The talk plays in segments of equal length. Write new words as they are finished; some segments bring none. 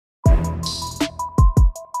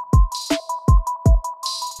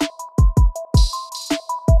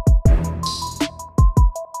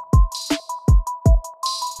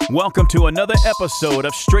Welcome to another episode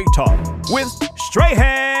of Straight Talk with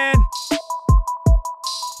Strahan.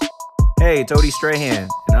 Hey, Tody Strahan,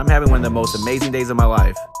 and I'm having one of the most amazing days of my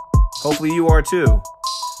life. Hopefully you are too.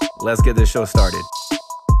 Let's get this show started.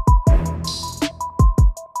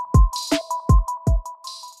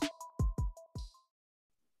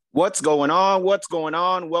 What's going on? What's going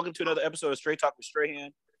on? Welcome to another episode of Straight Talk with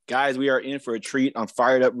Strahan. Guys, we are in for a treat. I'm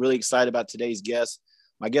fired up, really excited about today's guest.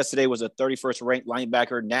 My guest today was a 31st ranked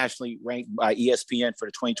linebacker, nationally ranked by ESPN for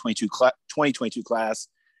the 2022 class.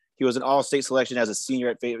 He was an all-state selection as a senior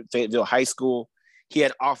at Fayetteville High School. He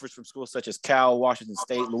had offers from schools such as Cal, Washington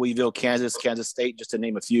State, Louisville, Kansas State, just to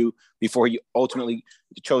name a few, before he ultimately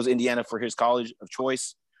chose Indiana for his college of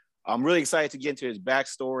choice. I'm really excited to get into his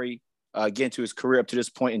backstory, get into his career up to this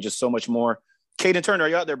point, and just so much more. Caden Turner, are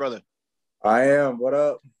you out there, brother? I am. What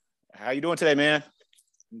up? How you doing today, man?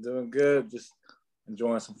 I'm doing good. Just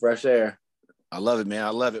enjoying some fresh air. I love it, man.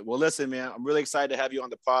 I love it. Well, listen, man, I'm really excited to have you on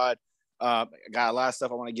the pod. I got a lot of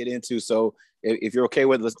stuff I want to get into. So if you're okay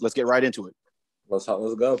with it, let's get right into it. Let's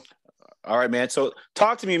go. All right, man. So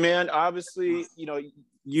talk to me, man. Obviously,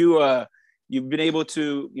 you've been able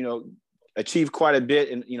to, achieve quite a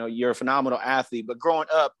bit, and, you're a phenomenal athlete. But growing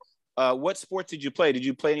up, what sports did you play? Did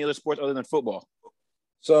you play any other sports other than football?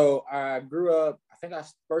 So I grew up, I think I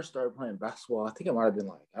first started playing basketball. I think it might have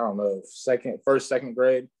been second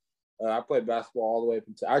grade. I played basketball all the way up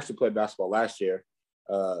until, I actually played basketball last year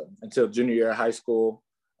until junior year of high school.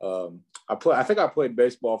 I think I played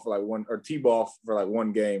baseball for t-ball for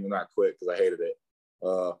one game and I quit because I hated it.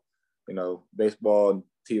 Baseball and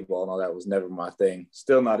t-ball and all that was never my thing.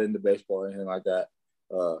 Still not into baseball or anything like that.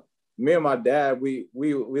 Me and my dad, we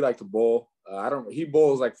like to bowl. He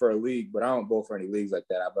bowls like for a league, but I don't bowl for any leagues like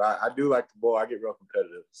that. But I do like to bowl. I get real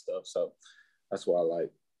competitive and stuff. So that's what I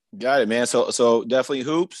like. Got it, man. So definitely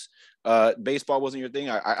hoops. Baseball wasn't your thing.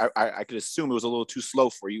 I could assume it was a little too slow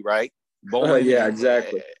for you, right? Bowling, yeah,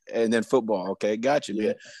 exactly. And then football. Okay, gotcha, yeah.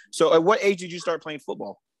 Man. So at what age did you start playing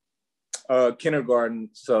football? Kindergarten.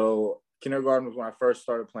 So kindergarten was when I first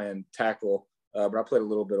started playing tackle, but I played a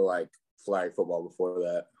little bit of flag football before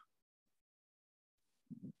that.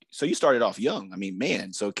 So you started off young. I mean,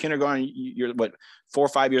 man. So kindergarten, you're 4 or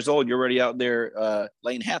 5 years old. You're already out there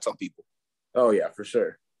laying hats on people. Oh yeah, for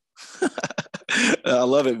sure. I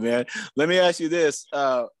love it, man. Let me ask you this: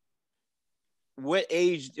 what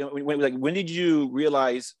age? When did you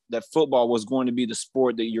realize that football was going to be the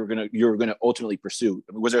sport that you're gonna ultimately pursue?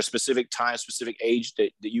 I mean, was there a specific time, specific age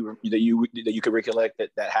that you could recollect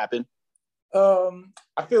that happened?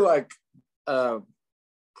 I feel like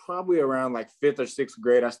probably around 5th or 6th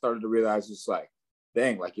grade, I started to realize it's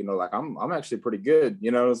dang, I'm actually pretty good.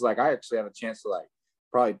 It's I actually have a chance to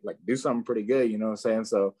probably do something pretty good. You know what I'm saying?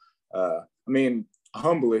 So,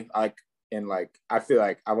 humbly, I feel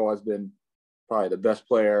like I've always been probably the best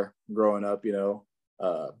player growing up,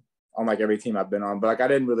 on every team I've been on. But I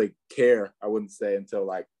didn't really care, I wouldn't say,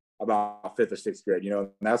 until about 5th or 6th grade, and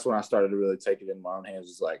that's when I started to really take it in my own hands.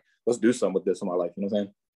 It's let's do something with this in my life. You know what I'm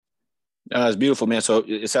saying? It's beautiful, man. So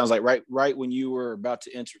it sounds like right when you were about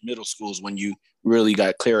to enter middle school is when you really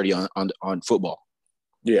got clarity on football.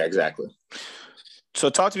 Yeah, exactly.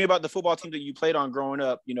 So talk to me about the football team that you played on growing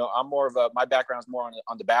up. I'm more of my background's more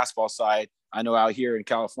on the basketball side. I know out here in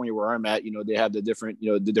California where I'm at, they have the different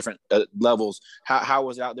levels. How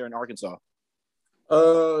was it out there in Arkansas?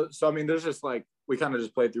 There's just we kind of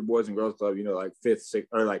just played through Boys and Girls Club, 5th, 6th,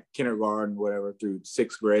 or kindergarten, whatever, through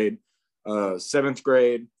 6th grade. 7th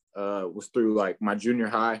grade was through my junior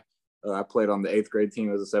high. I played on the 8th grade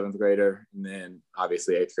team as a 7th grader. And then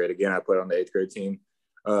obviously 8th grade again, I played on the 8th grade team.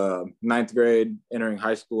 9th grade, entering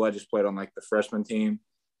high school, I just played on the freshman team.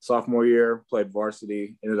 Sophomore year, played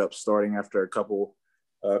varsity, ended up starting after a couple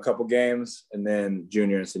games. And then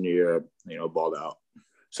junior and senior year, balled out.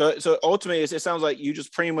 So ultimately, it sounds like you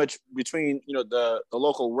just pretty much between, the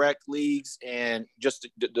local rec leagues and just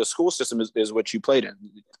the school system is what you played in.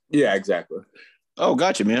 Yeah, exactly. Oh,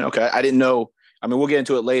 gotcha, man. Okay. I didn't know. I mean, we'll get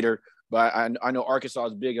into it later, but I know Arkansas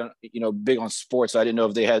is big on sports. So I didn't know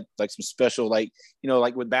if they had some special,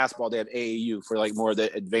 with basketball, they have AAU for more of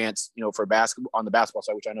the advanced, for basketball on the basketball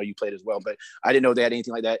side, which I know you played as well, but I didn't know they had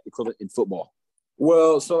anything like that equivalent in football.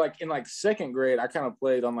 Well, so in 2nd grade, I kind of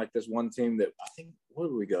played on this one team that I think, where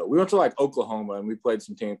did we go? We went to Oklahoma and we played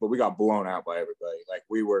some teams, but we got blown out by everybody.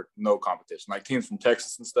 We were no competition. Teams from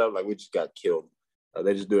Texas and stuff, we just got killed.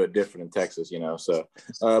 They just do it different in Texas, So,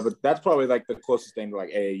 but that's probably the closest thing to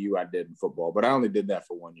AAU I did in football. But I only did that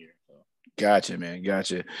for 1 year. So. Gotcha, man.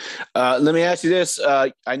 Gotcha. Let me ask you this.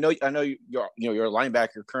 I know you're a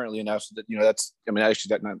linebacker currently, and that's actually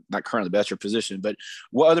that not currently, but that's your position. But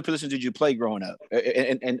what other positions did you play growing up?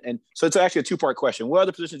 And so it's actually a two-part question. What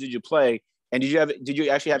other positions did you play, and did you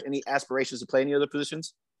actually have any aspirations to play any other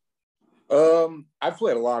positions? I've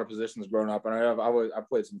played a lot of positions growing up, and I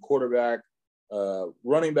played some quarterback,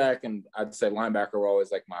 running back, and I'd say linebacker were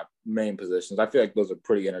always like my main positions. I feel like those are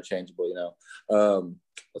pretty interchangeable, you know.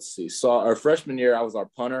 Let's see. So our freshman year, I was our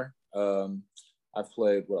punter. I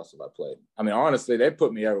played. What else have I played? I mean, honestly, they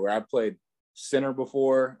put me everywhere. I played center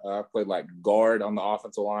before. I played like guard on the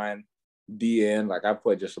offensive line, DN. Like I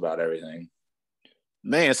played just about everything.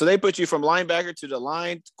 Man, so they put you from linebacker to the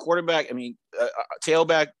line, quarterback. I mean,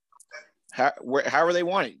 tailback. However they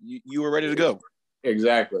want it, you were ready to go.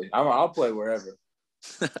 Exactly. I'll play wherever.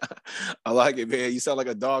 I like it, man. You sound like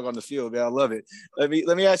a dog on the field, man. I love it. Let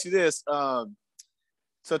me ask you this.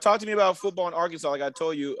 So talk to me about football in Arkansas. Like I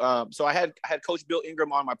told you, so I had Coach Bill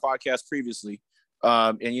Ingram on my podcast previously,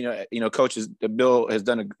 and Bill has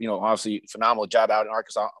done obviously phenomenal job out in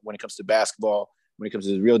Arkansas when it comes to basketball, when it comes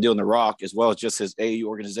to the Real Deal in the Rock, as well as just his AAU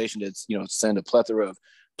organization that's send a plethora of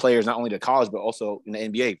players not only to college but also in the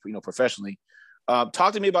NBA, professionally.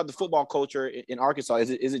 Talk to me about the football culture in Arkansas.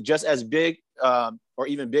 Is it just as big or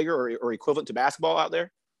even bigger or equivalent to basketball out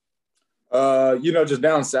there? Just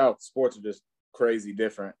down south, sports are just crazy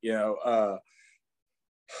different. I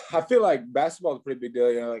feel like basketball is a pretty big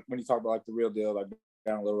deal. Like when you talk about like the Real Deal, like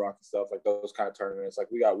down in Little Rock and stuff, like those kind of tournaments. Like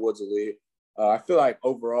we got Woods Elite. I feel like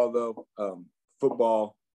overall though,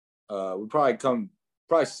 football would probably come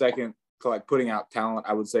second to like putting out talent.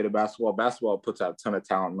 I would say to basketball. Basketball puts out a ton of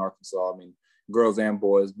talent in Arkansas. I mean, girls and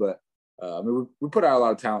boys, but we put out a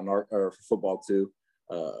lot of talent for football too.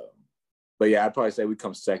 But yeah, I'd probably say we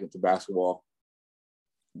come second to basketball.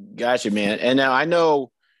 Gotcha, man. And now I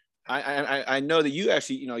know that you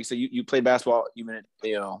actually, you said you played basketball even,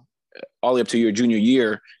 all the way up to your junior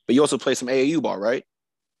year, but you also played some AAU ball, right?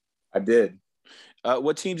 I did.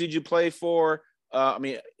 What teams did you play for? I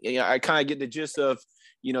kind of get the gist of,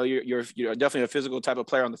 you're definitely a physical type of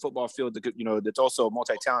player on the football field that, that's also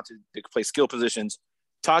multi-talented, that can play skill positions.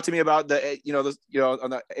 Talk to me about the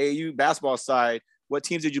on the AAU basketball side, what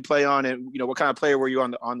teams did you play on, and what kind of player were you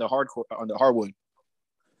on the hardwood?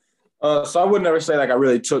 So I would never say like I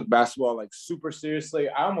really took basketball like super seriously.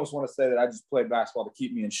 I almost want to say that I just played basketball to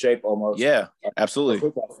keep me in shape almost. Yeah, absolutely.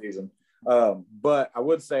 Football season. But I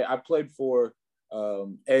would say I played for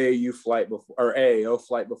AAU flight before or AAO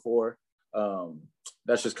flight before.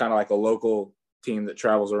 That's just kind of like a local team that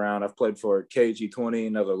travels around. I've played for KG20,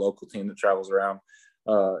 another local team that travels around.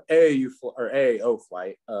 AAO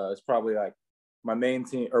flight is probably like my main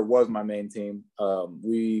team, or was my main team.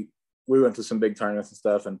 We went to some big tournaments and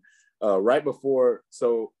stuff, and right before,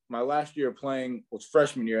 so my last year playing was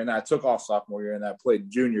freshman year, and then I took off sophomore year, and I played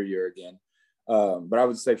junior year again. But I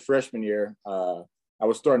would say freshman year, I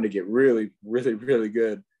was starting to get really, really, really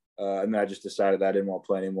good, and then I just decided that I didn't want to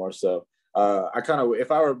play anymore. So I kind of, if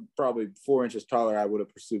I were probably 4 inches taller, I would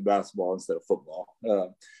have pursued basketball instead of football.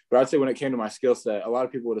 But I'd say when it came to my skill set, a lot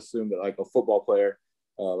of people would assume that like a football player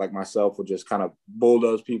like myself would just kind of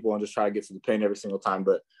bulldoze people and just try to get to the paint every single time.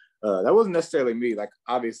 But that wasn't necessarily me. Like,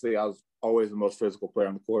 obviously, I was always the most physical player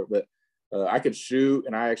on the court, but I could shoot,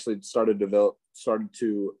 and I actually started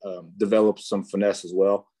to develop some finesse as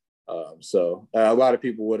well. So a lot of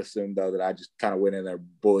people would assume, though, that I just kind of went in there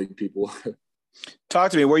bullying people.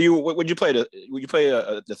 Talk to me. Would you play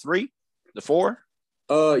the 3, the 4?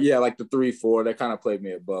 Yeah, like the 3, 4. They kind of played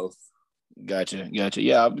me at both. Gotcha.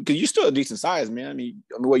 Yeah, because you're still a decent size, man. I mean,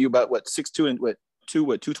 what you about 6'2" and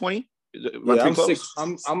 220? Yeah,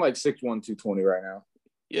 I'm like 6'1", 220 right now.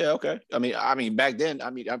 Yeah, okay. I mean, back then,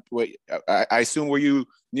 I assume, were you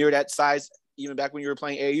near that size even back when you were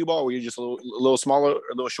playing AAU ball? Or were you just a little smaller,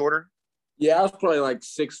 a little shorter? Yeah, I was probably like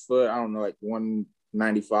 6 foot. I don't know, like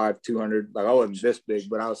 195, 200. Like I wasn't this big,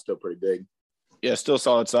 but I was still pretty big. Yeah, still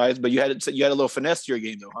solid size. But you had a little finesse to your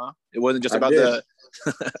game, though, huh? It wasn't just about the.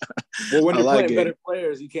 Well, when you're playing better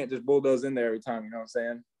players, you can't just bulldoze in there every time. You know what I'm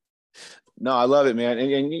saying? No, I love it, man.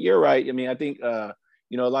 And you're right. I mean, I think a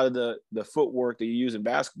lot of the footwork that you use in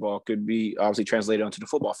basketball could be obviously translated onto the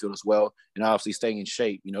football field as well, and obviously staying in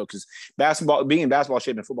shape. Because being in basketball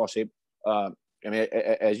shape and football shape.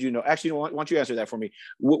 As you know, actually, why don't you answer that for me?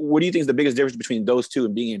 What do you think is the biggest difference between those two,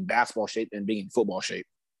 and being in basketball shape and being in football shape?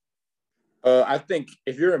 I think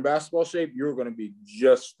if you're in basketball shape, you're going to be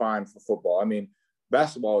just fine for football. I mean,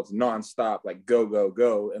 basketball is nonstop, like go, go,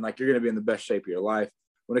 go, and like you're going to be in the best shape of your life.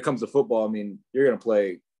 When it comes to football, I mean, you're going to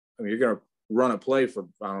play. I mean, you're going to run a play for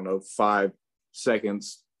 5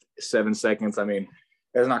 seconds, 7 seconds. I mean,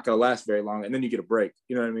 it's not going to last very long, and then you get a break.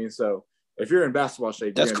 You know what I mean? So if you're in basketball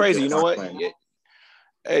shape, that's crazy. You know what?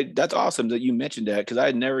 Hey, that's awesome that you mentioned that, because I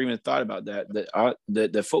had never even thought about that.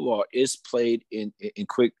 That football is played in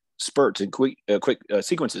quick spurts and quick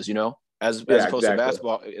sequences. You know, as opposed to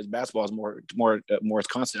basketball. As basketball is more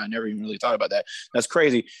constant. I never even really thought about that. That's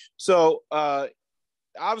crazy. So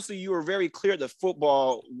obviously, you were very clear that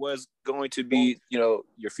football was going to be, you know,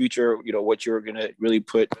 your future. You know, what you were going to really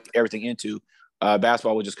put everything into.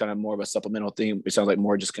 Basketball was just kind of more of a supplemental thing. It sounds like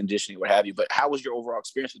more just conditioning, what have you. But how was your overall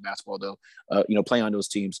experience with basketball, though? You know, playing on those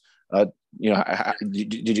teams. You know,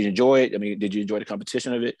 did you enjoy it? I mean, did you enjoy the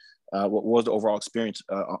competition of it? What was the overall experience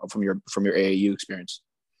from your AAU experience?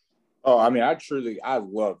 Oh, I mean, I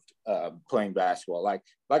loved playing basketball. Like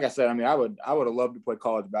I said, I mean, I would have loved to play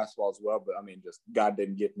college basketball as well, but I mean, just God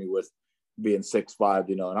didn't gift me with being 6'5",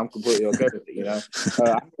 you know, and I'm completely okay with it, you know.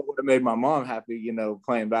 I would have made my mom happy, you know,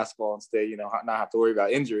 playing basketball instead, you know, not have to worry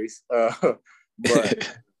about injuries, but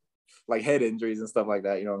like head injuries and stuff like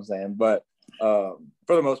that, you know what I'm saying? But for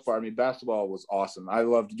the most part, I mean, basketball was awesome. I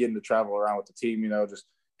loved getting to travel around with the team, you know, just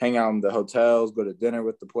hang out in the hotels, go to dinner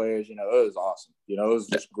with the players, you know, it was awesome. You know, it was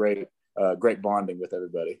just great bonding with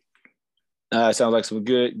everybody. Sounds like some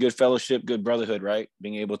good fellowship, good brotherhood, right?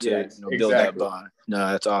 Being able to build that bond.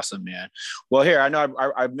 No, that's awesome, man. Well, here, I know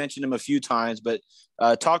I've mentioned him a few times, but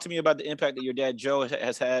talk to me about the impact that your dad, Joe,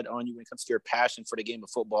 has had on you when it comes to your passion for the game of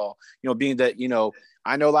football. You know, being that, you know,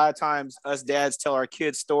 I know a lot of times us dads tell our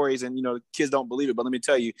kids stories and, you know, kids don't believe it. But let me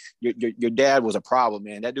tell you, your dad was a problem,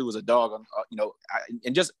 man. That dude was a dog, you know,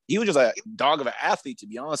 he was just a dog of an athlete, to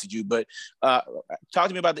be honest with you. But talk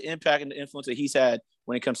to me about the impact and the influence that he's had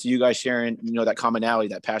when it comes to you guys sharing, you know, that commonality,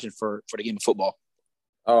 that passion for the game of football.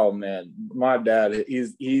 Oh man, my dad,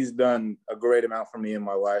 he's done a great amount for me in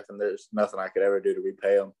my life, and there's nothing I could ever do to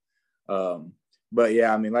repay him. But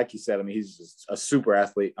yeah, I mean, like you said, I mean, he's just a super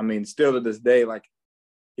athlete. I mean, still to this day, like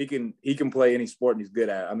he can play any sport and he's good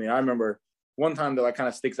at it. I mean, I remember one time that like kind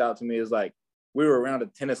of sticks out to me is like we were around a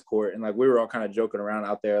tennis court and like we were all kind of joking around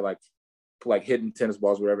out there, like hitting tennis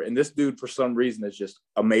balls, whatever. And this dude, for some reason, is just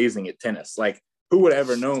amazing at tennis. Like, who would have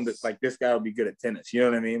ever known that like this guy would be good at tennis? You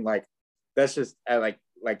know what I mean? Like, that's just like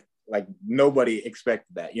nobody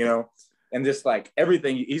expected that, you know? And just like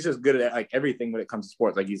everything, he's just good at like everything when it comes to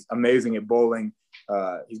sports. Like he's amazing at bowling.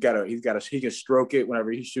 He can stroke it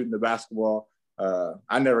whenever he's shooting the basketball.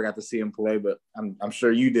 I never got to see him play, but I'm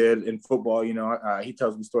sure you did in football. You know, he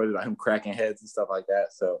tells me stories about him cracking heads and stuff like that.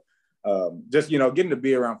 So just, you know, getting to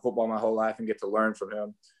be around football my whole life and get to learn from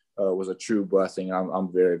him was a true blessing.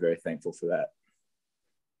 I'm very, very thankful for that.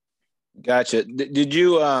 Gotcha. Did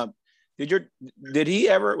he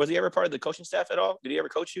ever part of the coaching staff at all? Did he ever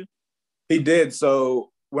coach you? He did.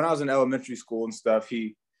 So when I was in elementary school and stuff,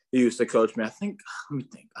 he used to coach me. I think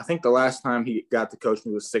the last time he got to coach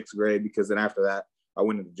me was 6th grade, because then after that I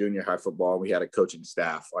went into junior high football and we had a coaching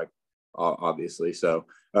staff, like obviously. So,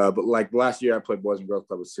 but like last year I played Boys and Girls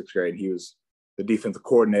Club with 6th grade. And he was the defensive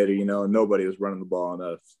coordinator, you know, and nobody was running the ball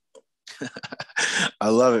enough. I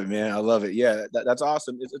love it, man. I love it. Yeah, that's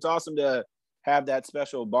awesome. It's awesome to have that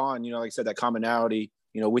special bond, you know, like I said, that commonality,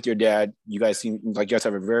 you know, with your dad. You guys seem like you guys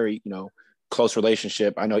have a very, you know, close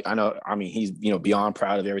relationship. I know. I mean, he's, you know, beyond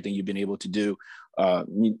proud of everything you've been able to do,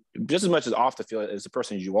 just as much as off the field as the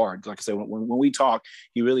person you are. Like I said, when we talk,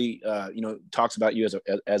 he really, you know, talks about you as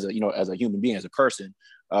a you know, as a human being, as a person,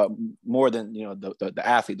 more than, you know, the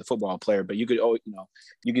athlete, the football player. But you could, you know,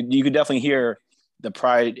 you could definitely hear the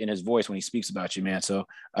pride in his voice when he speaks about you, man. So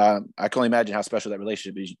I can only imagine how special that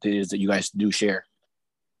relationship is that you guys do share.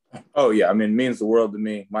 Oh yeah. I mean, it means the world to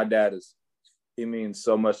me. My dad he means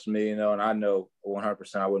so much to me, you know, and I know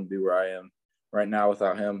 100% I wouldn't be where I am right now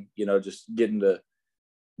without him, you know, just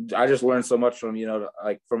I just learned so much from him, you know,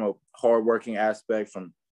 like from a hardworking aspect,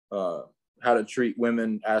 from how to treat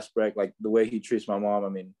women aspect, like the way he treats my mom. I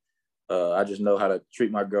mean, I just know how to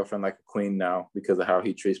treat my girlfriend like a queen now because of how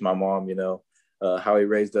he treats my mom, you know. How he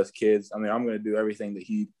raised us kids. I mean, I'm going to do everything that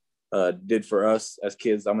he did for us as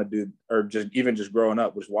kids. I'm going to do, or just growing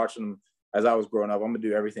up, just watching him as I was growing up, I'm going to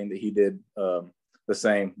do everything that he did the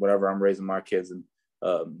same whenever I'm raising my kids and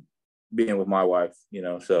being with my wife, you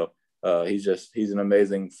know. So he's an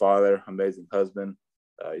amazing father, amazing husband.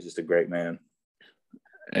 He's just a great man.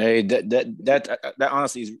 Hey, that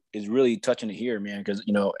honestly is really touching to hear, man. Because,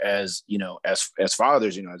 you know, as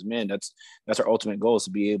fathers, you know, as men, that's our ultimate goal, is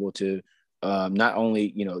to be able to not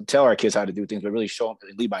only, you know, tell our kids how to do things, but really show them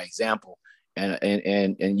and lead by example.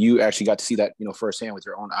 And you actually got to see that, you know, firsthand with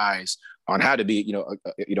your own eyes on how to be, you know,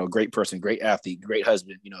 a great person, great athlete, great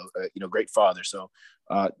husband, you know, great father. So,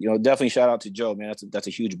 you know, definitely shout out to Joe, man. That's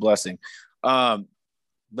a huge blessing.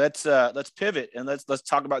 let's pivot and let's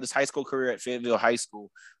talk about this high school career at Fayetteville High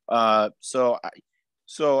School. So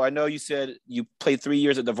I know you said you played 3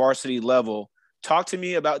 years at the varsity level. Talk to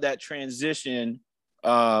me about that transition.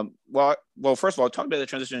 Well, first of all, talk about the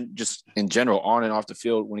transition just in general, on and off the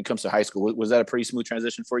field when it comes to high school. Was that a pretty smooth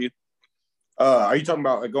transition for you? Are you talking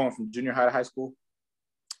about like going from junior high to high school?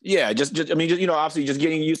 Yeah, just obviously just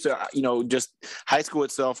getting used to just high school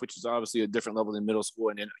itself, which is obviously a different level than middle school,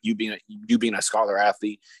 and then you being a scholar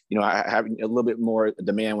athlete, having a little bit more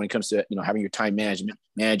demand when it comes to having your time management,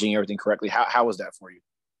 managing everything correctly. How was that for you?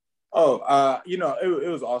 Oh, it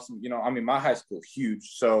was awesome. My high school was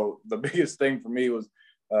huge, so the biggest thing for me was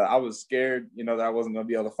I was scared, that I wasn't going to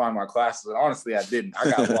be able to find my classes. And honestly, I didn't. I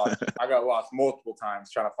got lost. I got lost multiple times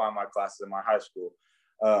trying to find my classes in my high school.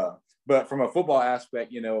 But from a football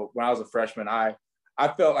aspect, when I was a freshman, I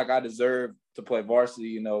felt like I deserved to play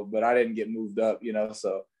varsity, but I didn't get moved up,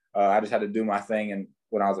 so I just had to do my thing. And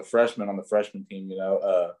when I was a freshman on the freshman team,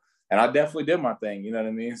 and I definitely did my thing, you know what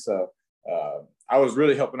I mean? So I was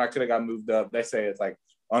really hoping I could have got moved up. They say it's like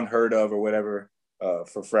unheard of or whatever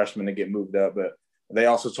for freshmen to get moved up, but they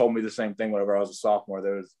also told me the same thing whenever I was a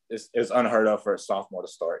sophomore. It's unheard of for a sophomore to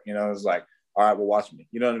start. It was like, all right, well, watch me.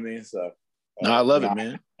 You know what I mean? So no, I love it,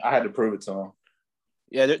 man. I had to prove it to them.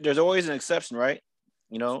 Yeah, there's always an exception, right?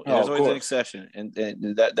 There's always an exception, and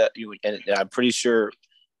I'm pretty sure.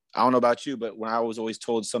 I don't know about you, but when I was always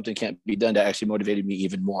told something can't be done, that actually motivated me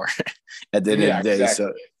even more at the end of the day. Exactly.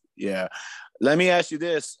 So, yeah. Let me ask you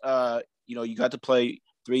this. You got to play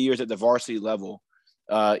 3 years at the varsity level.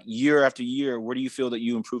 Year after year, where do you feel that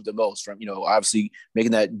you improved the most from, obviously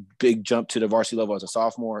making that big jump to the varsity level as a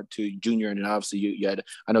sophomore to junior. And then obviously you had,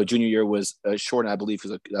 I know junior year was short, I believe,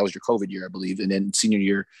 because that was your COVID year, I believe. And then senior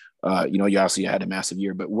year, you obviously had a massive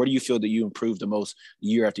year, but where do you feel that you improved the most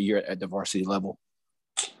year after year at the varsity level?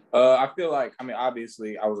 I feel like,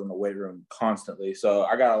 obviously I was in the weight room constantly, so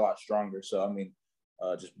I got a lot stronger. So,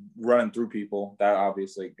 just running through people, that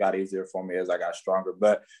obviously got easier for me as I got stronger.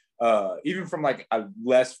 But even from like a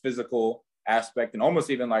less physical aspect and almost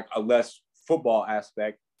even like a less football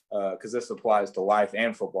aspect, because this applies to life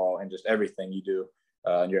and football and just everything you do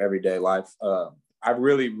in your everyday life. I've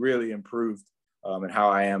really, really improved in how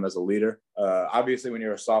I am as a leader. Obviously, when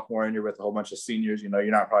you're a sophomore and you're with a whole bunch of seniors, you're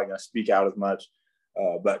not probably going to speak out as much.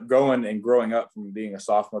 But growing up from being a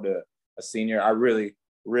sophomore to a senior, I really,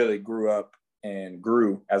 really grew up and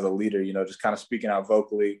grew as a leader, just kind of speaking out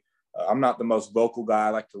vocally. I'm not the most vocal guy.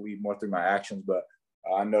 I like to lead more through my actions, but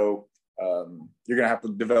I know you're going to have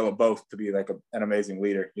to develop both to be like an amazing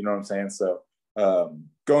leader. You know what I'm saying? So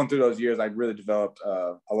going through those years, I really developed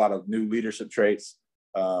a lot of new leadership traits.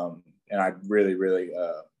 And I really, really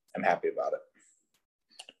am happy about it.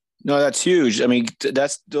 No, that's huge.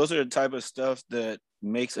 Those are the type of stuff that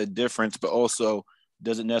makes a difference, but also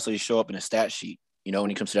doesn't necessarily show up in a stat sheet,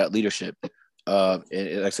 when it comes to that leadership. And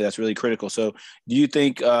like I said, that's really critical. So do you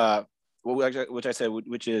think, which I said,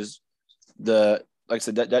 which is like I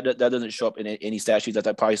said, that doesn't show up in any stat sheets. That's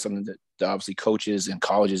probably something that obviously coaches and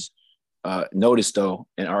colleges notice though,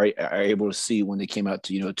 and are able to see when they came out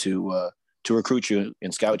to recruit you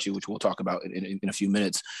and scout you, which we'll talk about in a few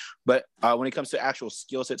minutes. But when it comes to actual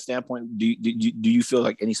skill set standpoint, do you feel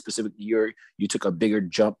like any specific year you took a bigger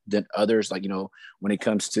jump than others? Like, when it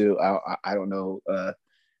comes to, I don't know,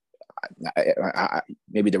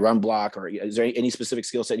 maybe the run block, or is there any specific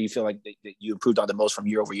skill set you feel like that you improved on the most from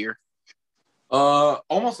year over year?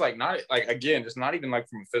 Almost like not like, again, just not even like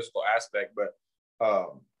from a physical aspect, but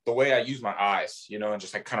the way I use my eyes, and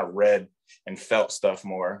just like kind of read and felt stuff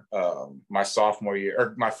more. My sophomore year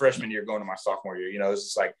or my freshman year going to my sophomore year, it's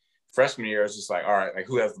just like freshman year, it's just like, all right, like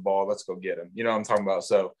who has the ball? Let's go get him. You know what I'm talking about?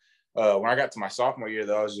 So when I got to my sophomore year,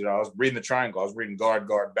 though, I was reading the triangle. I was reading guard,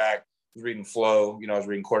 back. I was reading flow. I was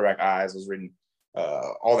reading quarterback eyes. I was reading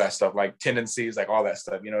all that stuff, like tendencies, like all that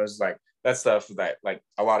stuff. It's like that stuff that like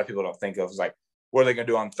a lot of people don't think of. Is like, what are they going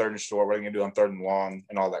to do on third and short? What are they going to do on third and long?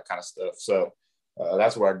 And all that kind of stuff. So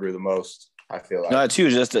that's where I grew the most, I feel like. No, it's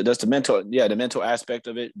huge. That's the mental aspect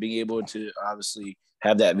of it, being able to obviously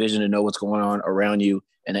have that vision to know what's going on around you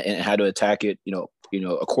and how to attack it,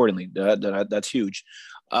 accordingly. That's huge.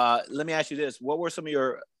 Let me ask you this. What were some of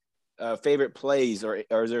your favorite plays, or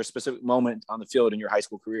is there a specific moment on the field in your high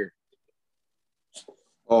school career?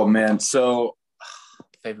 Oh, man. So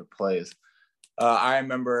favorite plays. I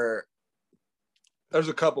remember there's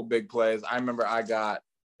a couple big plays. I remember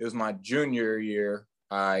it was my junior year.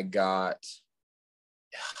 I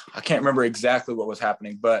can't remember exactly what was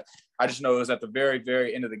happening, but I just know it was at the very,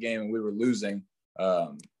 very end of the game and we were losing.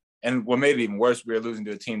 And what made it even worse, we were losing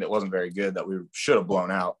to a team that wasn't very good, that we should have blown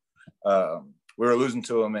out. We were losing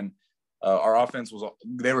to them, and our offense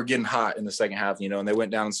they were getting hot in the second half, and they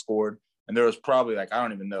went down and scored. And there was probably I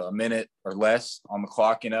don't even know, a minute or less on the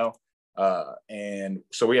clock, and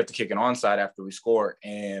so we have to kick an onside after we score,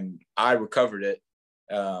 and I recovered it.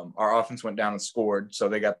 Our offense went down and scored. So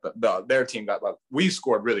they got their team we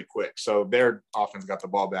scored really quick. So their offense got the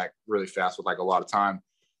ball back really fast with a lot of time.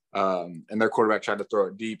 And their quarterback tried to throw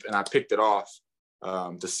it deep, and I picked it off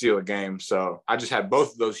to seal the game. So I just had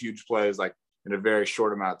both of those huge plays in a very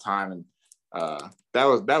short amount of time. And that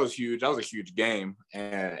was huge. That was a huge game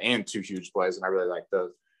and two huge plays. And I really liked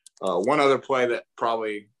those. One other play that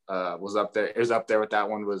probably is up there with that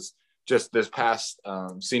one was just this past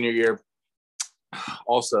senior year.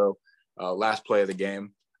 Also, last play of the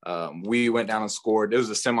game, we went down and scored. It was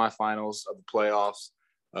the semifinals of the playoffs.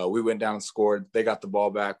 We went down and scored. They got the ball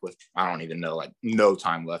back with, I don't even know, no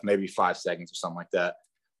time left, maybe 5 seconds or something like that.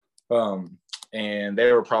 And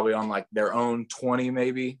they were probably on their own 20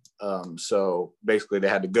 maybe. So basically they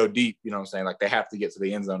had to go deep, you know what I'm saying? They have to get to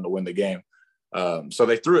the end zone to win the game. So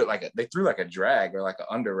they threw it they threw a drag or an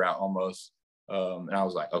under route almost. And I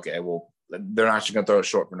was like, okay, well, they're not just going to throw it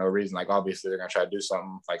short for no reason. Obviously they're going to try to do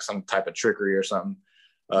something, some type of trickery or something.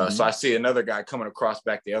 So I see another guy coming across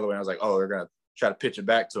back the other way. And I was like, oh, they're going to try to pitch it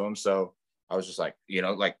back to him. So I was just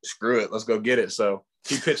screw it, let's go get it. So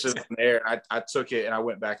he pitched it in the air. I took it and I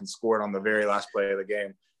went back and scored on the very last play of the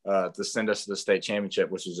game to send us to the state championship,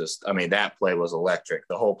 which was just, that play was electric.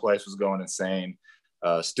 The whole place was going insane.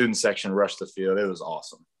 Student section rushed the field. It was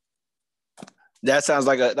awesome. That sounds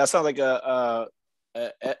like a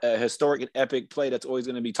historic and epic play that's always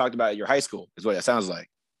going to be talked about at your high school, is what it sounds like.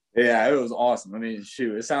 Yeah, it was awesome.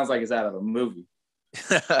 Shoot, it sounds like it's out of a movie.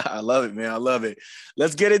 I love it, man. I love it.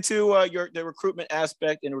 Let's get into the recruitment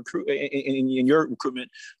aspect and in your recruitment.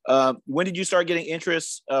 When did you start getting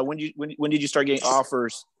interest? When did you start getting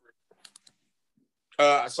offers?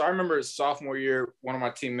 So I remember his sophomore year, one of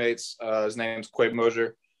my teammates, his name's Quabe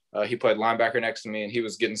Mosier. He played linebacker next to me, and he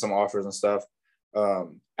was getting some offers and stuff.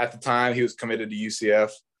 At the time, he was committed to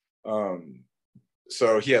UCF.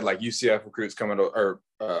 So he had UCF recruits coming to, or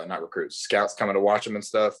not recruits, scouts coming to watch him and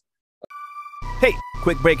stuff. Hey,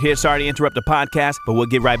 quick break here. Sorry to interrupt the podcast, but we'll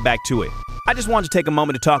get right back to it. I just wanted to take a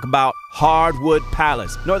moment to talk about Hardwood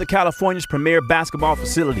Palace, Northern California's premier basketball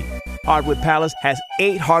facility. Hardwood Palace has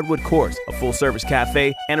 8 hardwood courts, a full-service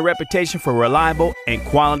cafe, and a reputation for reliable and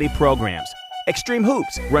quality programs. Extreme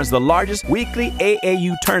Hoops runs the largest weekly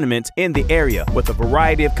AAU tournament in the area with a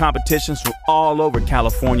variety of competitions from all over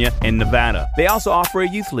California and Nevada. They also offer a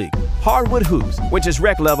youth league, Hardwood Hoops, which is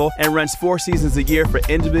rec level and runs 4 seasons a year for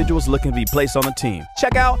individuals looking to be placed on the team.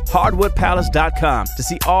 Check out hardwoodpalace.com to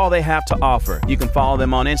see all they have to offer. You can follow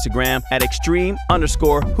them on Instagram at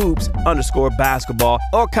extreme_hoops_basketball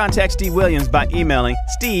or contact Steve Williams by emailing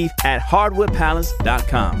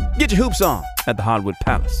steve@hardwoodpalace.com. Get your hoops on at the Hardwood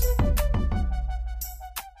Palace.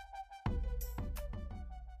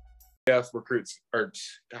 UCF recruits, or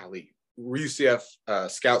UCF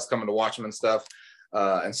scouts coming to watch them and stuff.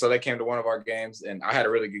 And so they came to one of our games, and I had a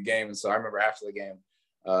really good game. And so I remember after the game,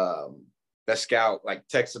 that scout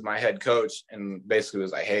texted my head coach and basically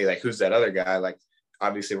was like, hey, who's that other guy?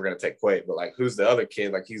 Obviously we're going to take Quaid, but who's the other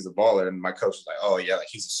kid? He's the baller. And my coach was like, oh yeah,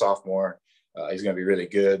 he's a sophomore. He's going to be really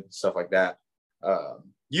good, stuff like that.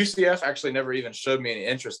 UCF actually never even showed me any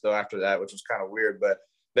interest though after that, which was kind of weird, but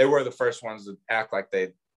they were the first ones to act like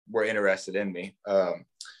they were interested in me. But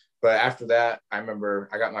after that, I remember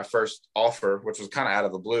I got my first offer, which was kind of out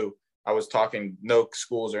of the blue. I was talking no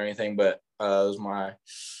schools or anything, but it was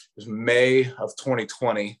May of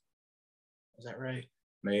 2020. Was that right?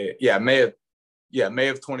 May of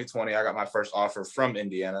 2020. I got my first offer from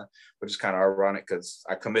Indiana, which is kind of ironic because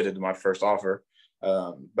I committed to my first offer.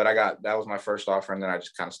 But that was my first offer, and then I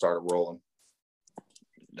just kind of started rolling.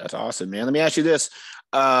 That's awesome, man. Let me ask you this.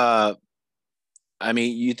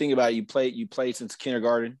 You think about it, you played since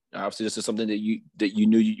kindergarten. Obviously, this is something that you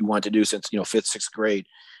knew you wanted to do since 5th, 6th grade.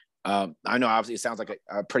 I know obviously it sounds like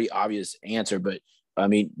a pretty obvious answer, but how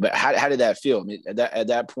did that feel? At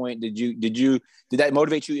that point, did that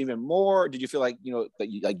motivate you even more? Did you feel like you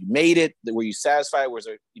made it? Were you satisfied? Was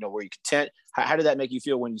there were you content? How did that make you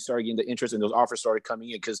feel when you started getting the interest and those offers started coming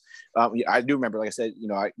in? Because I do remember, like I said,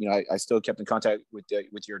 I still kept in contact with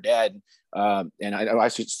your dad, and I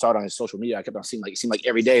saw it on his social media. I kept on seeing it seemed like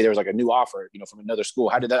every day there was a new offer, from another school.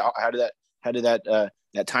 How did that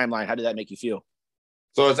timeline? How did that make you feel?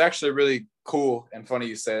 So it's actually really cool and funny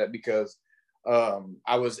you say that because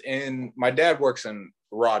my dad works in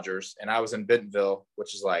Rogers and I was in Bentonville,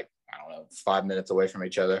 which is 5 minutes away from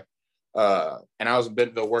each other. And I was in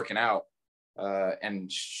Bentonville working out.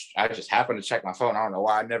 And I just happened to check my phone. I don't know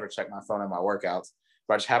why I never check my phone in my workouts,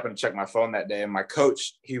 but I just happened to check my phone that day, and my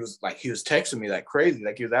coach, he was texting me like crazy.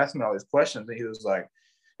 Like, he was asking me all these questions, and he was like,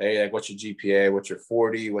 hey, like, what's your GPA? What's your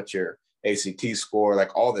 40? What's your ACT score?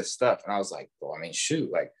 Like, all this stuff. And I was like, well, I mean,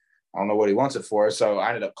 shoot, like, I don't know what he wants it for. So I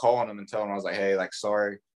ended up calling him and telling him, I was like, hey, like,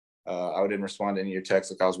 sorry, I didn't respond to any of your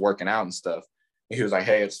texts. Like, I was working out and stuff. And he was like,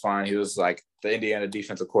 hey, it's fine. He was like, the Indiana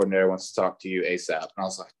defensive coordinator wants to talk to you ASAP. And I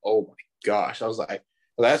was like, oh my gosh. I was like,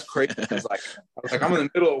 well, that's crazy. I was like, I'm in the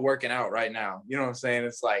middle of working out right now. You know what I'm saying?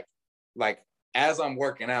 It's like as I'm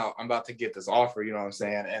working out, I'm about to get this offer, you know what I'm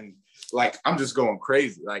saying? And like, I'm just going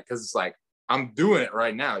crazy. Like, cause it's like, I'm doing it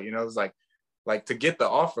right now. You know, it's like to get the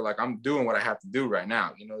offer, like, I'm doing what I have to do right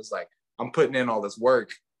now. You know, it's like, I'm putting in all this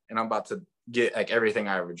work and I'm about to get like everything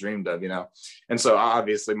I ever dreamed of, you know? And so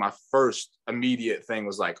obviously my first immediate thing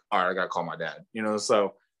was like, all right, I got to call my dad, you know?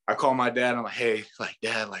 So I call my dad and I'm like, hey, like,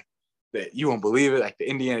 Dad, like, that you won't believe it. Like, the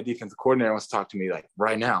Indiana defensive coordinator wants to talk to me like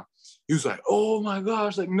right now. He was like, oh my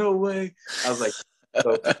gosh, like, no way. I was like,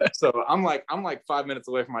 so I'm like 5 minutes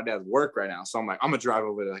away from my dad's work right now. So I'm like, I'm gonna drive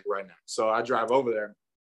over there like right now. So I drive over there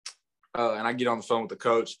and I get on the phone with the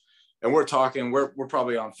coach and we're talking, we're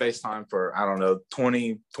probably on FaceTime for, I don't know,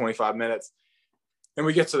 20, 25 minutes. And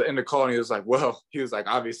we get to the end of the call and he was like,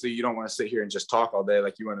 obviously you don't want to sit here and just talk all day.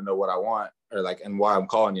 Like, you want to know what I want or like, and why I'm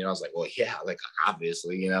calling you. And I was like, well, yeah, like,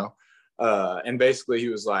 obviously, you know? And basically he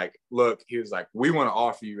was like, look, he was like, we want to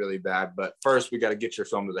offer you really bad, but first we got to get your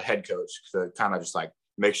film to the head coach to kind of just like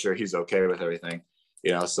make sure he's okay with everything,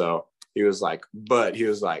 you know? So he was like,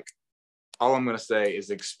 all I'm going to say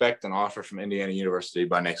is expect an offer from Indiana University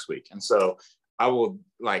by next week. And so I will,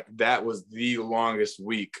 like, that was the longest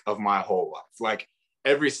week of my whole life. Like,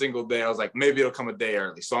 every single day I was like, maybe it'll come a day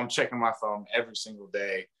early. So I'm checking my phone every single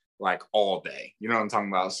day, like all day, you know what I'm talking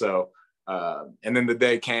about? So, and then the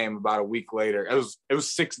day came about a week later. It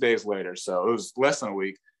was 6 days later. So it was less than a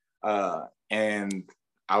week. And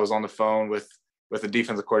I was on the phone with the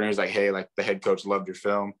defensive coordinator. He's like, hey, like, the head coach loved your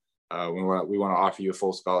film. We want to offer you a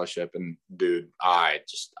full scholarship. And dude, I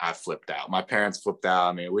flipped out. My parents flipped out.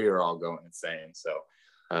 I mean, we were all going insane. So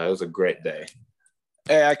it was a great day.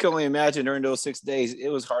 Hey, I can only imagine during those 6 days, it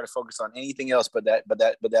was hard to focus on anything else but that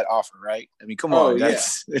offer, right? I mean, come on.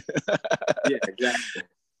 That's... Yeah, exactly.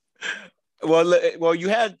 Well, you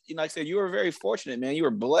had, you know, like I said, you were very fortunate, man. You were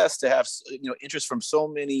blessed to have, you know, interest from so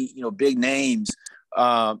many, you know, big names.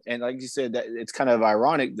 And like you said, that it's kind of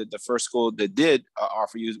ironic that the first school that did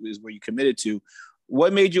offer you is where you committed to.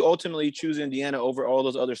 What made you ultimately choose Indiana over all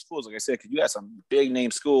those other schools? Like I said, because you had some big name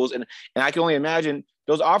schools, and I can only imagine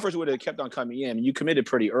those offers would have kept on coming in. I mean, you committed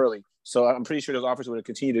pretty early, so I'm pretty sure those offers would have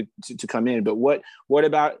continued to come in. But what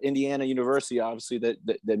about Indiana University, obviously,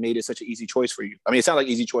 that made it such an easy choice for you? I mean, it sounds like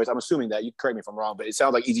easy choice. I'm assuming that. You correct me if I'm wrong, but it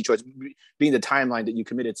sounds like easy choice, being the timeline that you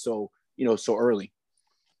committed so early.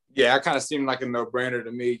 Yeah, it kind of seemed like a no-brainer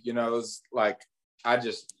to me. You know, it was like I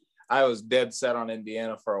was dead set on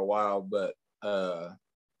Indiana for a while, but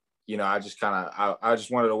you know, I just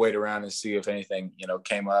wanted to wait around and see if anything, you know,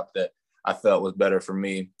 came up that I felt was better for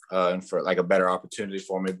me and for like a better opportunity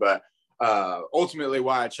for me. But ultimately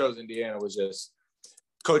why I chose Indiana was just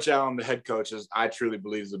Coach Allen, the head coach, I truly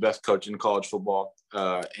believe is the best coach in college football.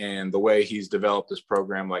 And the way he's developed this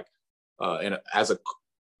program, like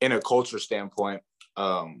in a culture standpoint,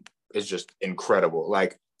 is just incredible.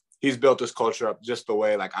 Like, he's built this culture up just the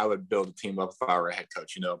way like I would build a team up if I were a head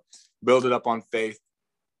coach, you know, build it up on faith.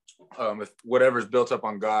 If whatever's built up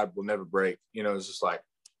on God will never break. You know, it's just like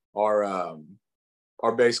our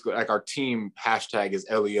basically like our team hashtag is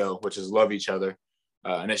LEO, which is love each other.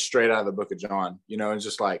 And it's straight out of the book of John, you know, it's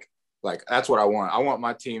just like that's what I want. I want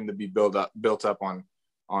my team to be built up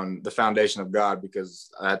on the foundation of God, because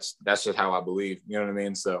that's just how I believe, you know what I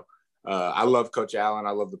mean? So I love Coach Allen.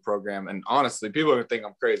 I love the program. And honestly, people are gonna think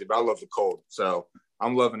I'm crazy, but I love the cold. So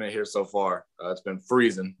I'm loving it here so far. It's been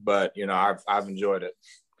freezing, but you know, I've enjoyed it.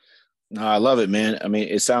 No, I love it, man. I mean,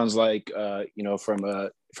 it sounds like, you know, from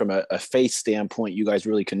a faith standpoint, you guys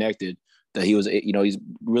really connected, that he was, you know, he's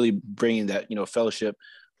really bringing that, you know, fellowship,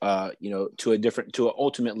 you know, to an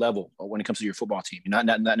ultimate level when it comes to your football team, not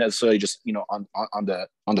necessarily just, you know, on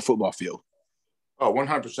the football field. Oh,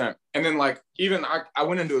 100%. And then like, even I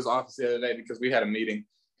went into his office the other day because we had a meeting,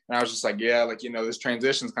 and I was just like, yeah, like, you know, this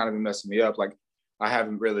transition's kind of been messing me up. Like, I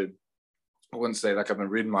wouldn't say like I've been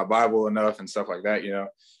reading my Bible enough and stuff like that, you know.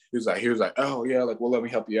 He was like, oh yeah, like, well, let me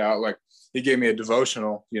help you out. Like, he gave me a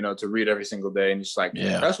devotional, you know, to read every single day. And he's like,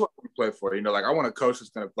 yeah, that's what we play for. You know, like, I want a coach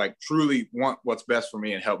that's going to like truly want what's best for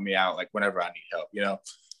me and help me out, like, whenever I need help, you know.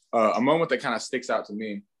 A moment that kind of sticks out to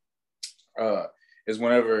me is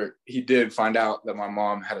whenever he did find out that my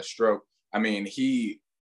mom had a stroke. I mean,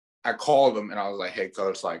 I called him and I was like, hey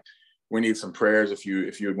coach, like, we need some prayers if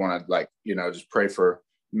you would want to, like, you know, just pray for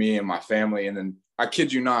me and my family. And then I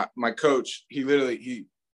kid you not, my coach, he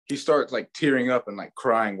starts like tearing up and like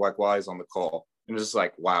crying like while he's on the call. And it's just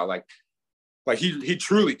like, wow, like he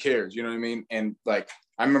truly cares, you know what I mean? And like,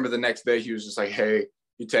 I remember the next day he was just like, hey,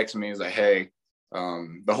 he texted me, he was like, hey,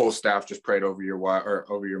 the whole staff just prayed over your wife or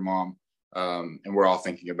over your mom. And we're all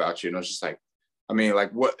thinking about you. And it's just like, I mean,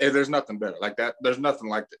 like, what? There's nothing better like that. There's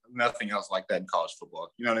nothing else like that in college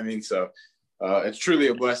football. You know what I mean? So it's truly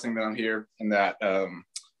a blessing that I'm here and that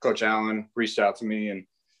Coach Allen reached out to me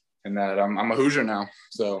and that I'm a Hoosier now.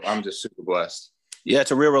 So I'm just super blessed. Yeah,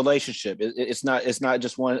 it's a real relationship. It's not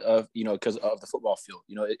just one of, you know, because of the football field.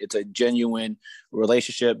 You know, it's a genuine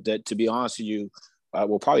relationship that, to be honest with you,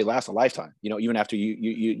 will probably last a lifetime. You know, even after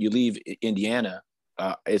you leave Indiana.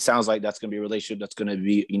 It sounds like that's going to be a relationship that's going to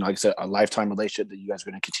be, you know, like I said, a lifetime relationship that you guys are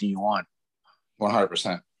going to continue on.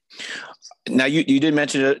 100%. Now, you did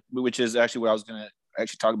mention it, which is actually what I was going to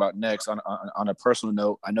actually talk about next on a personal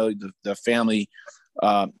note. I know the family,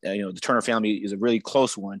 you know, the Turner family is a really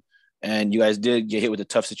close one, and you guys did get hit with a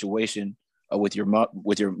tough situation with your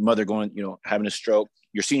mother going, you know, having a stroke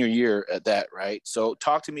your senior year at that, right? So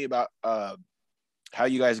talk to me about how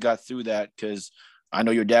you guys got through that, because I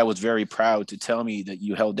know your dad was very proud to tell me that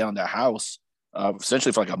you held down the house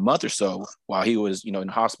essentially for like a month or so while he was, you know, in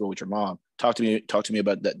the hospital with your mom. Talk to me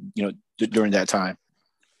about that, you know, during that time.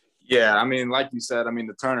 Yeah, I mean, like you said, I mean,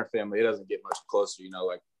 the Turner family, it doesn't get much closer, you know,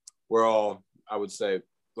 like we're all, I would say,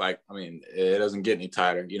 like, I mean, it doesn't get any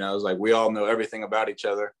tighter, you know. It's like we all know everything about each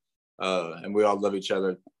other and we all love each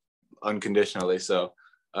other unconditionally. So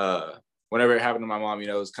whenever it happened to my mom, you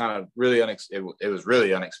know, it was kind of really, it was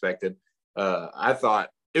really unexpected. I thought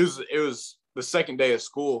it was the second day of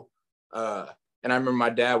school. And I remember my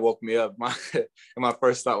dad woke me up. And my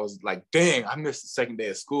first thought was like, dang, I missed the second day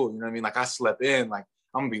of school. You know what I mean? Like I slept in, like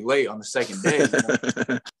I'm gonna be late on the second day.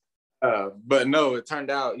 You know? But no, it turned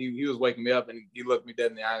out he was waking me up and he looked me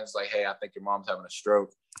dead in the eye and was like, hey, I think your mom's having a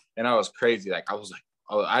stroke. And I was crazy. Like I was like,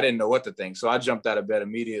 oh, I didn't know what to think. So I jumped out of bed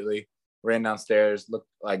immediately, ran downstairs,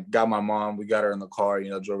 got my mom. We got her in the car, you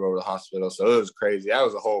know, drove over to the hospital. So it was crazy. That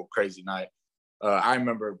was a whole crazy night. I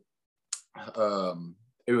remember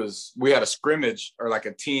we had a scrimmage or like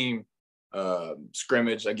a team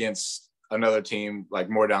scrimmage against another team, like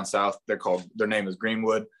more down south. Their name is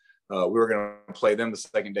Greenwood. We were going to play them the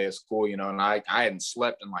second day of school, you know, and I hadn't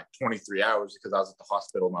slept in like 23 hours because I was at the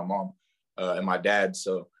hospital with my mom and my dad.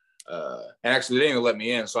 So, and actually they didn't even let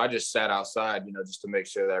me in. So I just sat outside, you know, just to make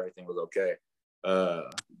sure that everything was okay.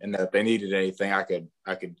 And that if they needed anything, I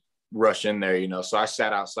could rush in there, you know. So I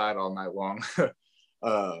sat outside all night long,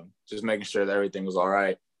 just making sure that everything was all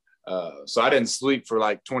right. So I didn't sleep for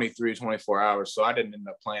like 23, 24 hours. So I didn't end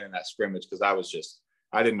up playing in that scrimmage because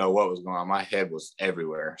I didn't know what was going on. My head was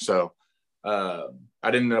everywhere. So I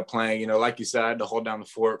didn't end up playing, you know, like you said, I had to hold down the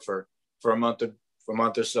fort for a month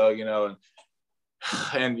or so, you know,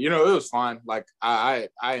 and, you know, it was fine. Like I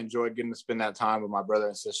enjoyed getting to spend that time with my brother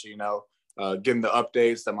and sister, you know, getting the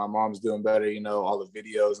updates that my mom's doing better, you know, all the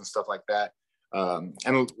videos and stuff like that. And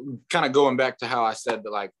kind of going back to how I said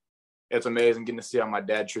that, like, it's amazing getting to see how my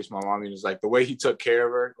dad treats my mom. He was like, the way he took care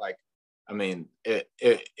of her, like, I mean,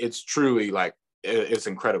 it's truly like, it's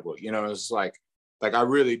incredible. You know, it's like I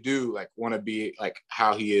really do like want to be like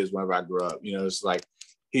how he is whenever I grew up. You know, it's like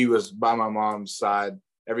he was by my mom's side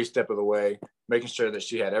every step of the way, making sure that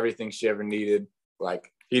she had everything she ever needed.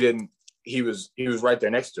 Like he was right there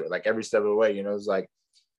next to her, like every step of the way. You know, it's like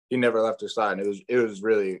he never left her side. And it was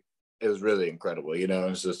really incredible. You know,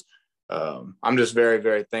 it's just I'm just very,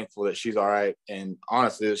 very thankful that she's all right, and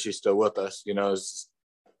honestly that she's still with us. You know,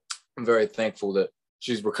 I'm very thankful that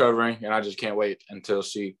she's recovering, and I just can't wait until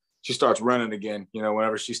she starts running again. You know,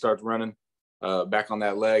 whenever she starts running back on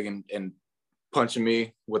that leg and punching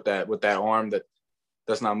me with that arm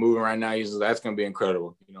that's not moving right now, that's going to be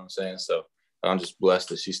incredible. You know what I'm saying? So I'm just blessed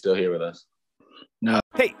that she's still here with us. No.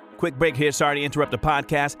 Hey, quick break here. Sorry to interrupt the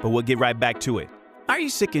podcast, but we'll get right back to it. Are you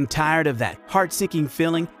sick and tired of that heart-sinking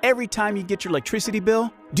feeling every time you get your electricity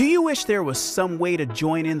bill? Do you wish there was some way to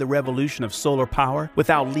join in the revolution of solar power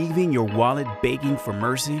without leaving your wallet begging for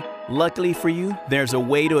mercy? Luckily for you, there's a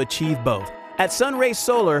way to achieve both. At Sunray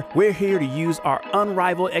Solar, we're here to use our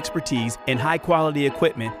unrivaled expertise and high-quality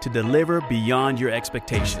equipment to deliver beyond your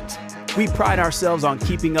expectations. We pride ourselves on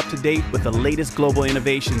keeping up to date with the latest global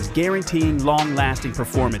innovations, guaranteeing long-lasting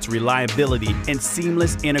performance, reliability, and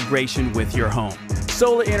seamless integration with your home.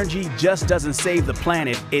 Solar energy just doesn't save the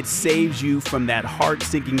planet, it saves you from that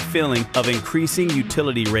heart-sinking feeling of increasing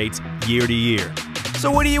utility rates year to year.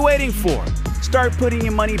 So what are you waiting for? Start putting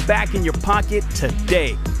your money back in your pocket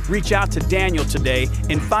today. Reach out to Daniel today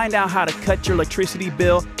and find out how to cut your electricity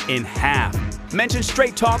bill in half. Mention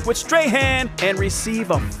Straight Talk with Strahan and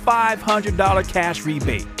receive a $500 cash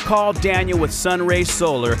rebate. Call Daniel with Sunrays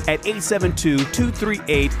Solar at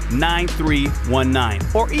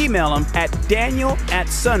 872-238-9319 or email him at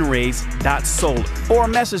daniel@sunrays.solar or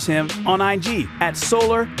message him on IG at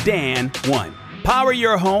SolarDan1. Power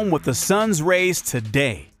your home with the sun's rays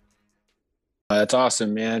today. That's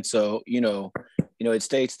awesome, man. So, it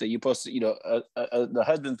states that you're supposed to, the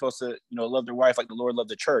husband's supposed to, love their wife like the Lord loved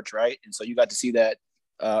the church, right? And so you got to see that,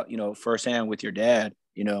 firsthand with your dad,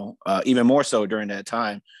 even more so during that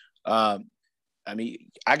time. I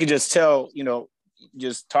could just tell,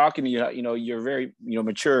 just talking to you, you're a very,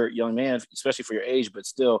 mature young man, especially for your age, but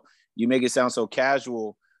still you make it sound so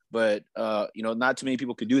casual. But, not too many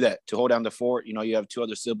people could do that, to hold down the fort. You have 2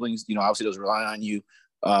 other siblings, obviously those rely on you.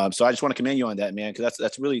 So I just want to commend you on that, man, because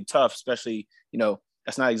that's really tough, especially,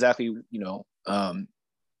 that's not exactly,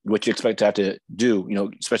 what you expect to have to do,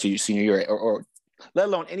 especially your senior year or let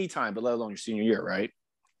alone any time, but let alone your senior year, right?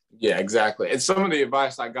 Yeah, exactly. And some of the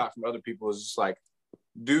advice I got from other people is just like,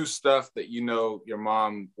 do stuff that, your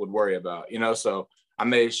mom would worry about, so I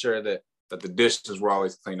made sure that the dishes were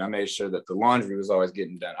always clean. I made sure that the laundry was always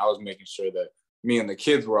getting done. I was making sure that me and the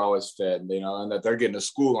kids were always fed, and that they're getting to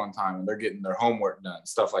school on time and they're getting their homework done,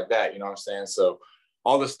 stuff like that. You know what I'm saying? So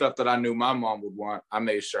all the stuff that I knew my mom would want, I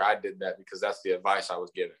made sure I did that because that's the advice I was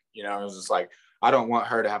given. It was just like, I don't want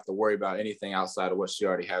her to have to worry about anything outside of what she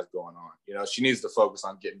already has going on. She needs to focus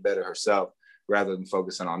on getting better herself rather than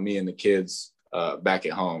focusing on me and the kids back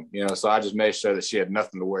at home. So I just made sure that she had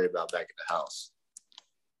nothing to worry about back at the house.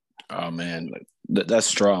 Oh man, that's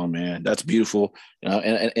strong, man. That's beautiful.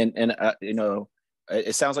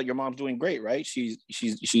 It sounds like your mom's doing great, right? She's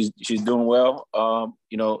doing well.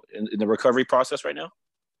 In the recovery process right now.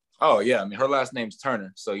 Oh yeah, her last name's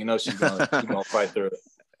Turner, so she's gonna fight through it.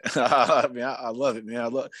 I love it, man. I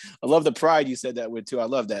love the pride you said that with too. I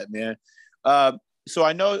love that, man. So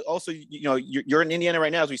I know also, you're in Indiana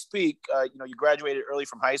right now as we speak. You graduated early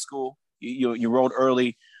from high school. You enrolled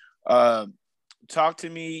early. Talk to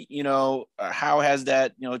me, how has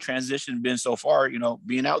that, transition been so far,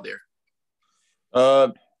 being out there?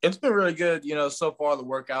 It's been really good. So far the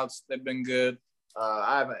workouts, they've been good.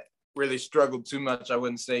 I haven't really struggled too much, I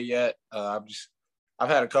wouldn't say yet. I've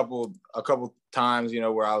had a couple times,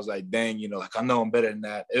 where I was like, dang, like I know I'm better than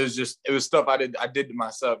that. It was stuff I did to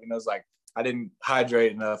myself. It's like I didn't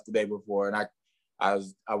hydrate enough the day before, and I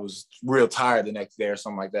was real tired the next day or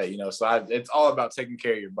something like that, So it's all about taking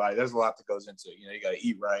care of your body. There's a lot that goes into it. You got to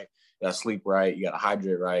eat right, you got to sleep right, you got to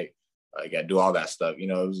hydrate right, you got to do all that stuff. It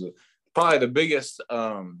was probably the biggest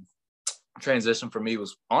transition for me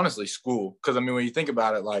was honestly school, because when you think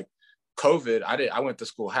about it, like COVID, I went to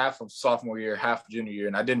school half of sophomore year, half junior year,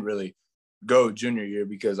 and I didn't really go junior year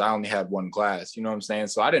because I only had one class. You know what I'm saying?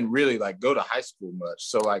 So I didn't really go to high school much.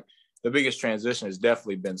 So the biggest transition has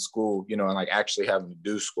definitely been school, and actually having to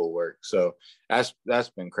do schoolwork. So that's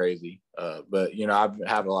been crazy. But I've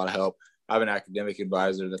had a lot of help. I have an academic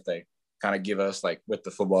advisor that they kind of give us with the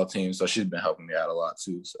football team. So she's been helping me out a lot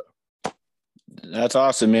too. So that's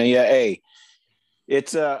awesome, man. Yeah. Hey,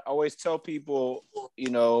 it's I always tell people,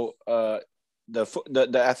 the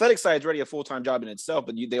athletic side is already a full-time job in itself,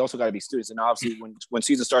 but they also got to be students. And obviously when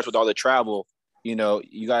season starts with all the travel, you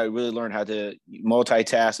got to really learn how to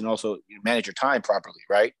multitask and also manage your time properly,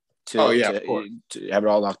 right? To have it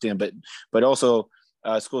all locked in. But also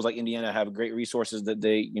schools like Indiana have great resources that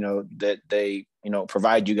they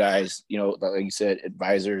provide you guys, like you said,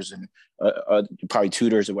 advisors and probably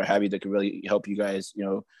tutors or what have you that can really help you guys,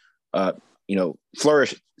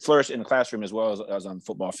 flourish in the classroom as well as on the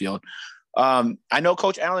football field. I know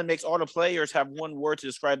Coach Allen makes all the players have one word to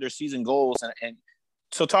describe their season goals, and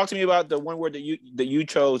so talk to me about the one word that you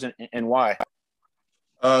chose and why.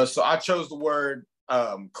 So I chose the word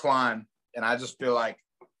climb, and I just feel like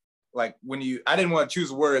when I didn't want to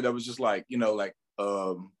choose a word that was just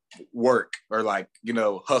work or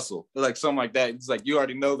hustle, or something like that. It's you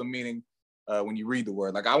already know the meaning when you read the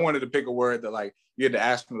word. I wanted to pick a word that you had to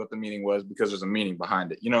ask me what the meaning was because there's a meaning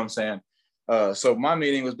behind it. You know what I'm saying? So my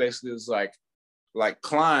meaning was basically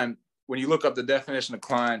climb. When you look up the definition of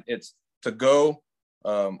climb, it's to go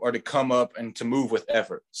or to come up and to move with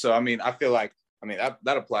effort. So I feel that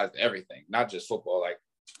applies to everything, not just football.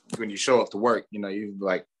 When you show up to work, you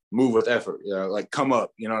move with effort, come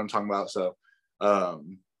up, you know what I'm talking about? So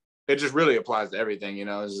it just really applies to everything,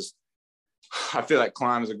 it's just, I feel like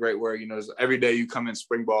climb is a great word, every day you come in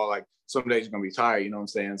spring ball, some days you're going to be tired, you know what I'm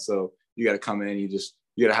saying? So you got to come in, you just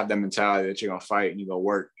you got to have that mentality that you're going to fight and you're going to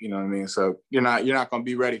work, you know what I mean? So you're not going to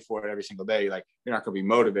be ready for it every single day. Like, you're not going to be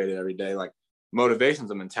motivated every day. Like,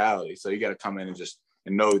 motivation's a mentality. So you got to come in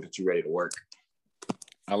and know that you're ready to work.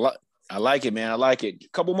 I like it, man. I like it. A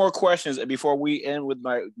couple more questions before we end with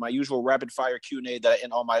my usual rapid fire Q&A that I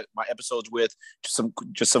end all my episodes with.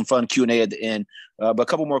 Just some fun Q&A at the end. But a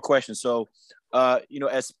couple more questions. So, as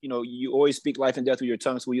you know, you always speak life and death with your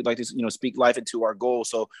tongue. So we'd like to, speak life into our goals.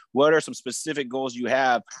 So what are some specific goals you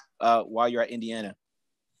have while you're at Indiana?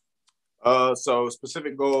 So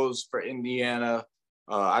specific goals for Indiana,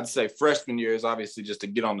 I'd say freshman year is obviously just to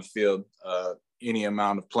get on the field. Any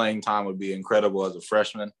amount of playing time would be incredible as a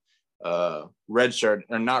freshman. Redshirt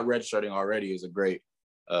or not redshirting already is a great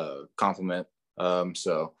compliment.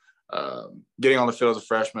 So getting on the field as a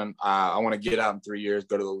freshman, I want to get out in 3 years,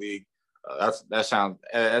 go to the league. That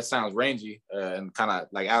sounds rangy and kind of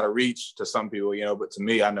like out of reach to some people, but to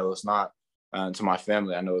me, I know it's not. And to my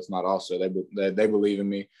family, I know it's not also. They believe in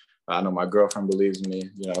me. I know my girlfriend believes in me,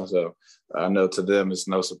 so I know to them it's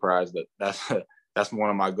no surprise that that's one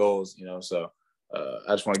of my goals, so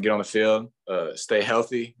I just want to get on the field, stay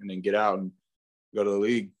healthy, and then get out and go to the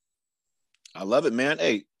league. I love it, man.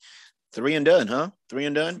 Hey, 3 and done, huh? 3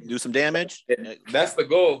 and done. Do some damage. That's the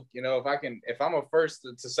goal. If I'm a first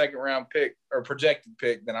to second round pick or projected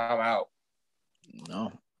pick, then I'm out.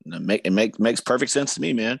 No, it makes perfect sense to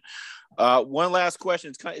me, man. One last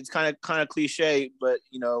question. It's kind of cliche, but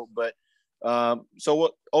so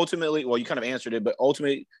what ultimately, well, you kind of answered it, but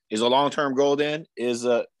ultimately is a long-term goal then is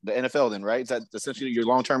the NFL then, right? Is that essentially your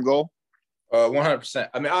long-term goal? 100%.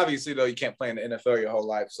 I mean, obviously though, you can't play in the NFL your whole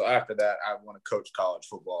life. So after that, I want to coach college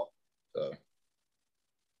football.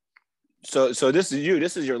 So this is you.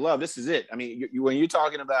 This is your love. This is it. I mean, when you're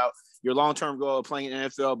talking about your long-term goal of playing in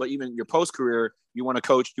NFL, but even your post-career, you want to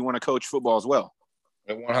coach football as well.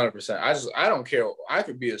 100%. I don't care. I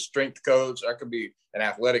could be a strength coach. I could be an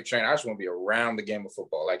athletic trainer. I just want to be around the game of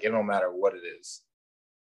football. Like, it don't matter what it is.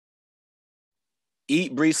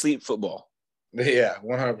 Eat, breathe, sleep football. Yeah,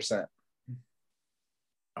 100%.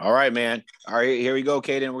 All right, man. All right, here we go,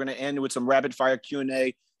 Caden. We're going to end with some rapid fire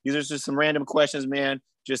Q&A. These are just some random questions, man.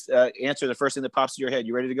 Just answer the first thing that pops to your head.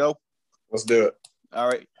 You ready to go? Let's do it. All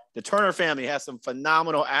right. The Turner family has some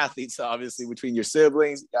phenomenal athletes, obviously, between your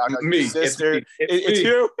siblings, your sister. It's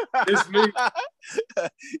you. It's me.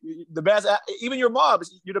 The best, even your mom.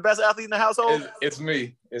 You're the best athlete in the household? It's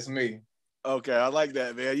me. It's me. Okay, I like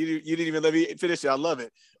that, man. You didn't even let me finish it. I love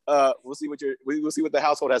it. We'll see what the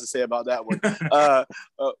household has to say about that one.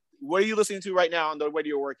 What are you listening to right now on the way to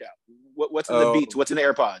your workout? What's in the beats? What's in the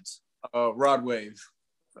AirPods? Rod Wave.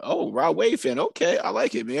 Oh, Rod Wave fan. Okay, I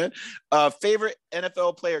like it, man. Favorite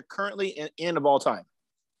NFL player currently and of all time?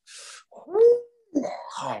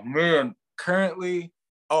 Oh, man. Currently,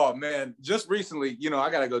 just recently, I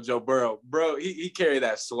got to go Joe Burrow. Bro, he carried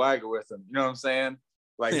that swagger with him. You know what I'm saying?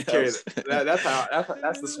 Like, he carried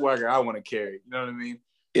that's the swagger I want to carry. You know what I mean?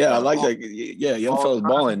 Yeah, I like that. Yeah, young fellas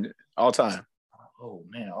balling all time. Oh,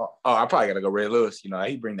 man. I probably got to go Ray Lewis.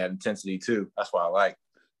 He bring that intensity, too. That's what I like.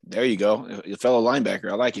 There you go. A fellow linebacker.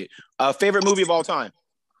 I like it. Favorite movie of all time?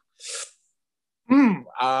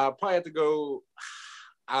 I probably have to go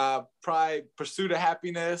probably Pursuit of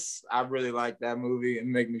Happiness. I really like that movie. It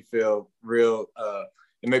make me feel real.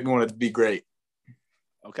 It make me want to be great.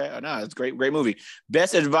 Okay. No, it's a great movie.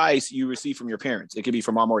 Best advice you received from your parents? It could be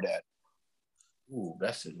from mom or dad. Ooh,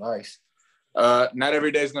 best advice. Not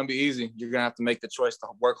every day is going to be easy. You're going to have to make the choice to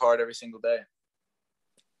work hard every single day.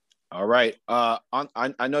 All right. I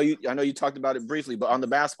know you talked about it briefly, but on the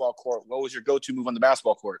basketball court, what was your go-to move on the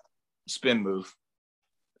basketball court? Spin move.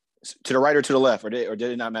 To the right or to the left, or did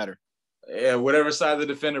it not matter? Yeah, whatever side the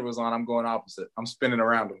defender was on, I'm going opposite. I'm spinning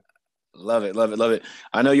around him. Love it.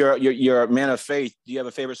 I know you're a man of faith. Do you have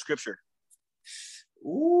a favorite scripture?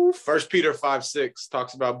 Ooh, 1 Peter 5:6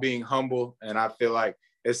 talks about being humble, and I feel like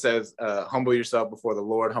it says, "Humble yourself before the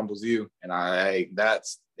Lord humbles you." And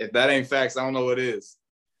if that ain't facts, I don't know what is.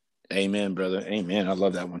 Amen, brother. Amen. I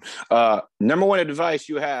love that one. Number one advice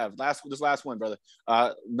you have, this last one, brother.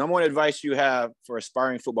 Number one advice you have for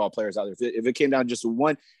aspiring football players out there. If it came down to just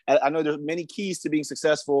one, I know there's many keys to being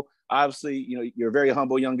successful. Obviously, you're a very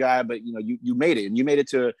humble young guy, but you made it, and you made it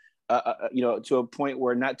to to a point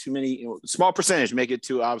where not too many, small percentage make it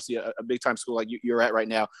to obviously a big time school like you're at right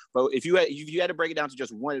now. But if you had to break it down to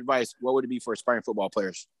just one advice, what would it be for aspiring football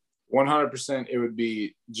players? 100%, it would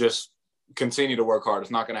be just continue to work hard.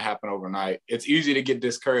 It's not going to happen overnight. It's easy to get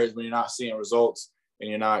discouraged when you're not seeing results and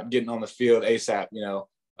you're not getting on the field ASAP,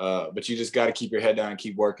 but you just got to keep your head down and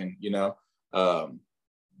keep working,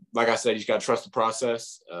 like I said, you just got to trust the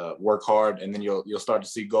process, work hard, and then you'll start to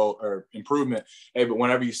see goal or improvement. Hey, but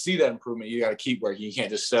whenever you see that improvement, you got to keep working. You can't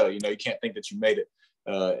just settle. You can't think that you made it.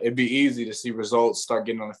 It'd be easy to see results, start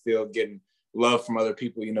getting on the field, getting love from other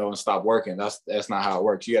people, and stop working. That's not how it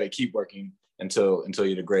works. You got to keep working until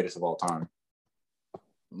you're the greatest of all time.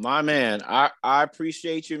 My man, I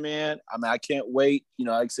appreciate you, man. I mean, I can't wait,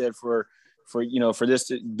 like I said, for this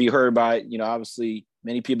to be heard by, obviously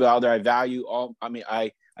many people out there. I value all. I mean,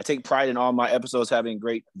 I take pride in all my episodes having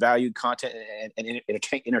great value content and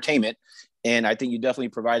entertainment. And I think you definitely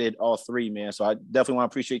provided all three, man. So I definitely want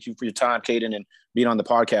to appreciate you for your time, Caden, and being on the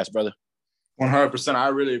podcast, brother. 100%. I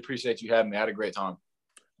really appreciate you having me. I had a great time.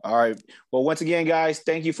 All right. Well, once again, guys,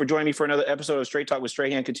 thank you for joining me for another episode of Straight Talk with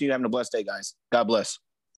Strahan. Continue having a blessed day, guys. God bless.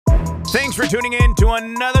 Thanks for tuning in to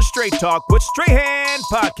another Straight Talk with Strahan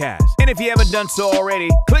podcast. And if you haven't done so already,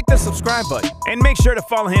 click the subscribe button and make sure to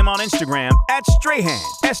follow him on Instagram at Strahan,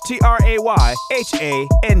 StrayHand.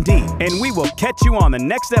 And we will catch you on the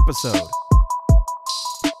next episode.